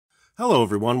Hello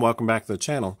everyone, welcome back to the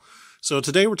channel. So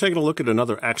today we're taking a look at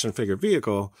another action figure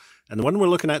vehicle, and the one we're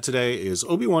looking at today is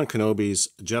Obi-Wan Kenobi's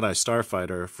Jedi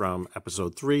Starfighter from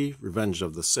Episode 3, Revenge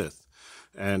of the Sith.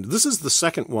 And this is the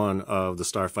second one of the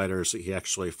Starfighters that he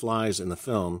actually flies in the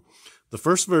film. The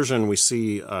first version we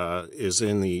see is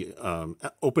in the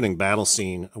opening battle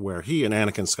scene where he and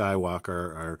Anakin Skywalker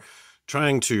are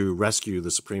trying to rescue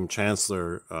the Supreme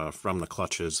Chancellor from the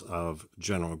clutches of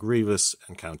General Grievous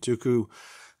and Count Dooku.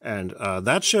 And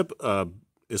that ship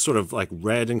is sort of like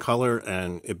red in color,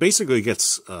 and it basically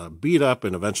gets beat up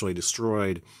and eventually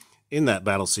destroyed in that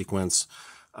battle sequence.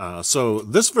 So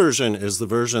this version is the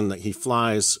version that he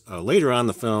flies later on in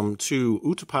the film to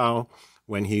Utapau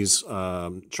when he's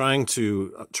trying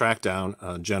to track down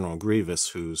General Grievous,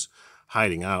 who's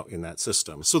hiding out in that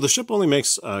system. So the ship only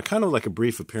makes kind of like a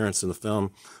brief appearance in the film,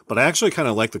 but I actually kind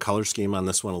of like the color scheme on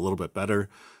this one a little bit better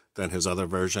than his other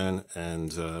version.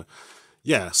 And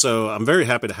yeah, so I'm very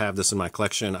happy to have this in my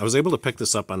collection. I was able to pick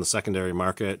this up on the secondary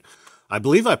market. I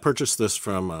believe I purchased this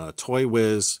from Toy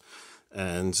Wiz,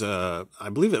 and I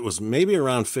believe it was maybe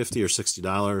around $50 or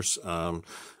 $60.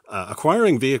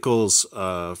 Acquiring vehicles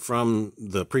from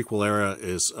the prequel era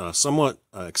is a somewhat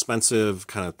expensive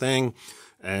kind of thing.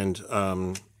 And,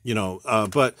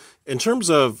 but in terms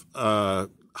of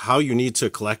how you need to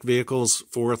collect vehicles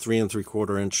for 3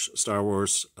 3/4 inch Star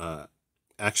Wars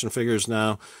action figures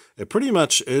now, it pretty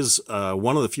much is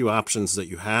one of the few options that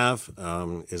you have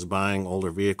is buying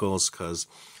older vehicles, because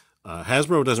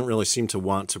Hasbro doesn't really seem to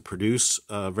want to produce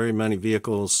very many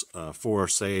vehicles for,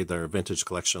 say, their vintage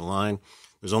collection line.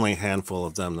 There's only a handful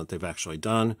of them that they've actually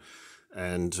done.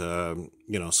 And,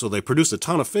 so they produce a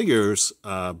ton of figures,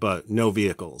 but no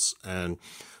vehicles. And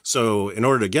so in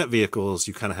order to get vehicles,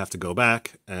 you kind of have to go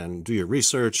back and do your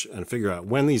research and figure out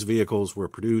when these vehicles were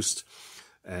produced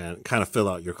and kind of fill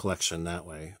out your collection that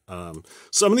way.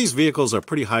 Some of these vehicles are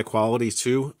pretty high quality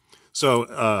too. So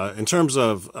in terms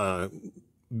of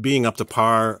being up to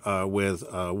par with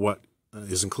what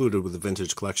is included with the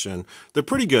vintage collection, they're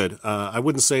pretty good. I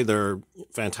wouldn't say they're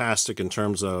fantastic in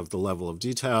terms of the level of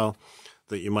detail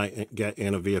that you might get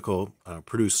in a vehicle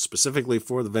produced specifically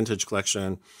for the vintage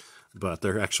collection, but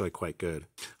they're actually quite good.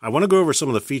 I want to go over some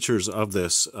of the features of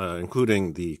this,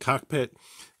 including the cockpit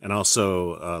and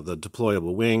also the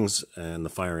deployable wings and the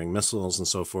firing missiles and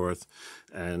so forth,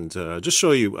 and just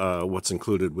show you what's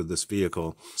included with this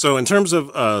vehicle. So in terms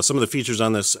of some of the features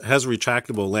on this, it has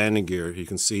retractable landing gear. You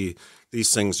can see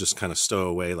these things just kind of stow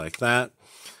away like that.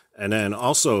 And then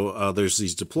also there's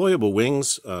these deployable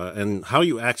wings, and how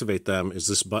you activate them is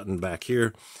this button back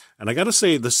here. And I got to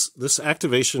say, this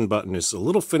activation button is a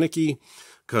little finicky,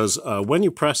 because when you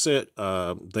press it,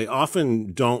 they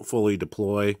often don't fully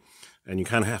deploy, and you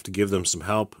kind of have to give them some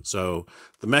help. So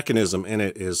the mechanism in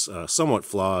it is somewhat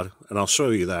flawed, and I'll show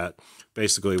you that.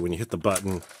 Basically, when you hit the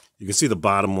button, you can see the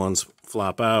bottom ones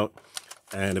flop out,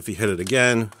 and if you hit it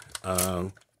again,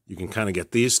 you can kind of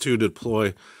get these two to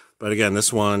deploy. But again,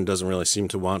 this one doesn't really seem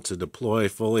to want to deploy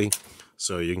fully,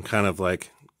 so you can kind of like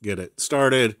get it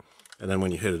started, and then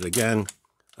when you hit it again,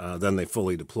 then they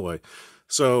fully deploy.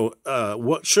 So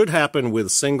what should happen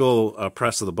with single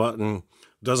press of the button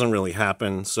doesn't really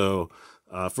happen. So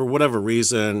for whatever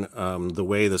reason, the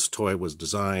way this toy was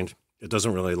designed, it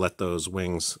doesn't really let those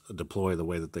wings deploy the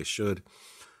way that they should.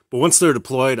 But once they're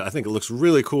deployed, I think it looks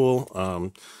really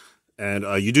cool. And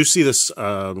you do see this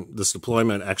this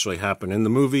deployment actually happen in the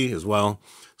movie as well.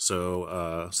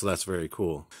 So so that's very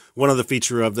cool. One other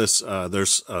feature of this,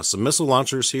 there's some missile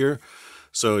launchers here.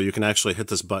 So you can actually hit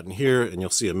this button here, and you'll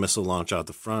see a missile launch out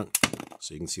the front.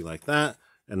 So you can see like that.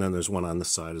 And then there's one on this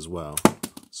side as well.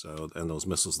 So, and those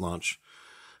missiles launch,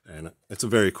 and it's a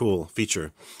very cool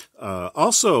feature.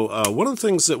 Also, one of the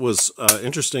things that was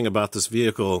interesting about this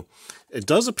vehicle, it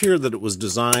does appear that it was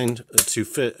designed to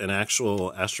fit an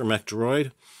actual astromech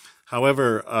droid.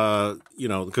 However,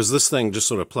 because this thing just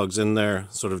sort of plugs in there,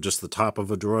 sort of just the top of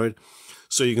a droid.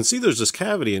 So you can see there's this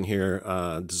cavity in here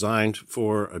designed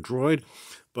for a droid.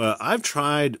 But I've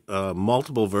tried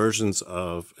multiple versions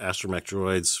of astromech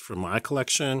droids from my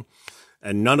collection,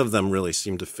 and none of them really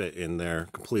seem to fit in there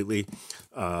completely.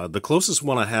 The closest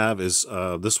one I have is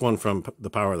this one from the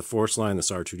Power of the Force line,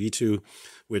 this R2-D2,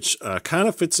 which kind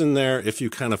of fits in there. If you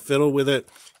kind of fiddle with it,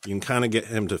 you can kind of get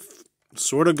him to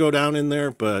sort of go down in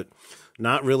there, but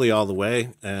not really all the way.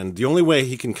 And the only way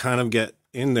he can kind of get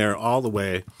in there all the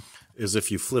way is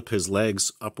if you flip his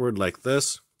legs upward like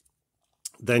this.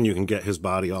 Then you can get his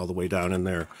body all the way down in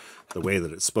there the way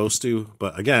that it's supposed to.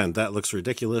 But again, that looks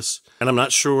ridiculous. And I'm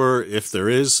not sure if there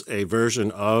is a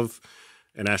version of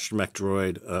an astromech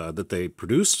droid that they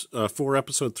produced for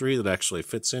Episode 3 that actually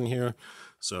fits in here.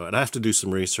 So I'd have to do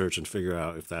some research and figure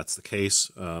out if that's the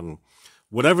case.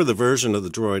 Whatever the version of the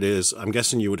droid is, I'm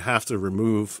guessing you would have to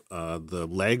remove the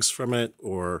legs from it,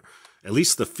 or at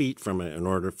least the feet from it, in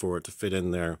order for it to fit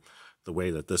in there the way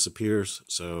that this appears.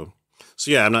 So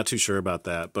yeah, I'm not too sure about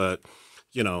that, but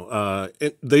you know,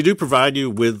 they do provide you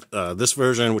with this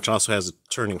version, which also has a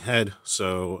turning head.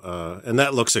 So and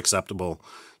that looks acceptable,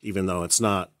 even though it's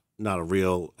not a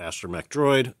real astromech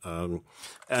droid.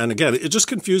 And again, it just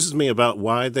confuses me about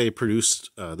why they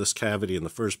produced this cavity in the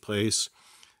first place,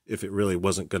 if it really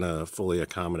wasn't going to fully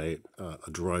accommodate a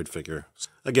droid figure.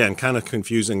 Again, kind of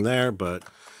confusing there, but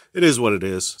it is what it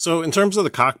is. So in terms of the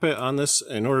cockpit on this,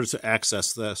 in order to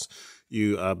access this,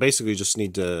 you basically just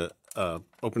need to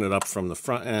open it up from the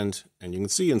front end, and you can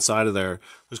see inside of there,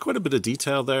 there's quite a bit of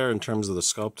detail there in terms of the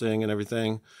sculpting and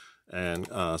everything. And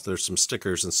there's some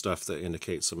stickers and stuff that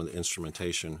indicate some of the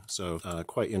instrumentation. So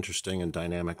quite interesting and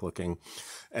dynamic looking.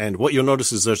 And what you'll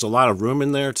notice is there's a lot of room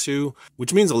in there too,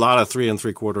 which means a lot of 3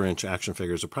 3/4 inch action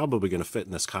figures are probably going to fit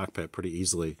in this cockpit pretty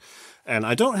easily. And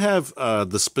I don't have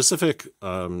the specific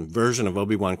version of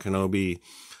Obi-Wan Kenobi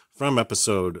from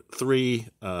episode 3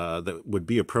 that would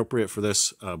be appropriate for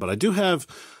this, but I do have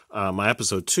my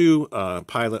episode 2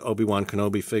 pilot Obi-Wan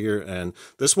Kenobi figure, and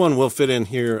this one will fit in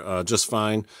here just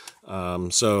fine.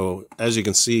 So as you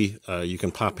can see, you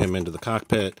can pop him into the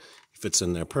cockpit. He fits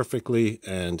in there perfectly,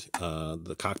 and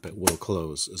the cockpit will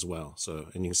close as well. So,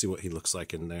 and you can see what he looks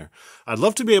like in there. I'd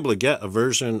love to be able to get a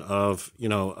version of, you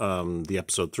know, the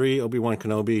episode 3 Obi-Wan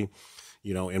Kenobi,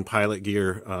 you know, in pilot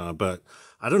gear, but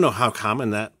I don't know how common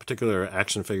that particular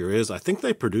action figure is. I think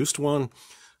they produced one,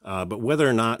 but whether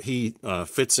or not he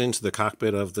fits into the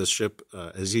cockpit of this ship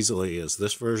as easily as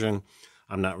this version,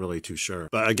 I'm not really too sure.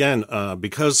 But again,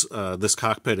 because this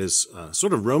cockpit is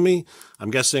sort of roomy, I'm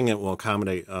guessing it will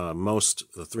accommodate most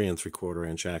the 3 3/4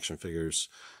 inch action figures,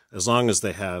 as long as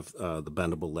they have the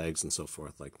bendable legs and so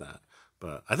forth like that.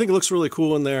 But I think it looks really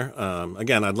cool in there.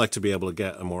 Again, I'd like to be able to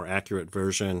get a more accurate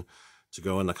version to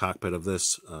go in the cockpit of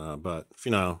this, but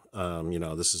you know,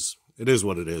 it is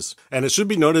what it is. And it should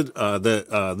be noted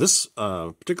that this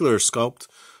particular sculpt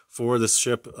for this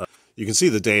ship, you can see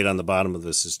the date on the bottom of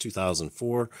this is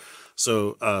 2004.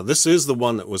 So this is the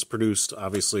one that was produced,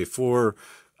 obviously, for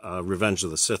Revenge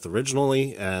of the Sith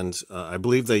originally, and I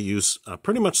believe they use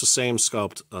pretty much the same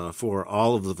sculpt for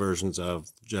all of the versions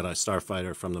of Jedi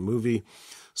Starfighter from the movie.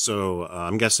 So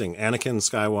I'm guessing Anakin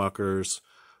Skywalker's,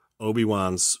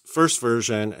 Obi-Wan's first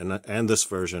version and this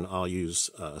version all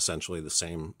use essentially the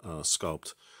same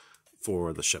sculpt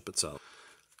for the ship itself.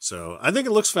 So I think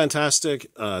it looks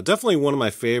fantastic. Definitely one of my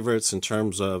favorites in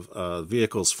terms of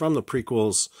vehicles from the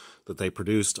prequels that they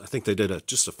produced. I think they did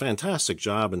just a fantastic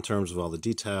job in terms of all the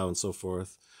detail and so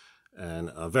forth.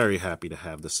 And very happy to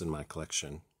have this in my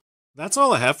collection. That's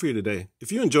all I have for you today.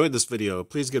 If you enjoyed this video,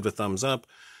 please give it a thumbs up.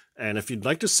 And if you'd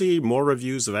like to see more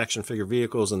reviews of action figure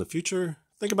vehicles in the future,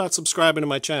 think about subscribing to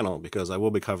my channel, because I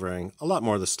will be covering a lot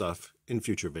more of this stuff in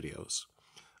future videos.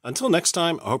 Until next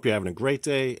time, I hope you're having a great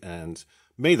day, and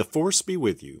may the Force be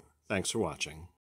with you. Thanks for watching.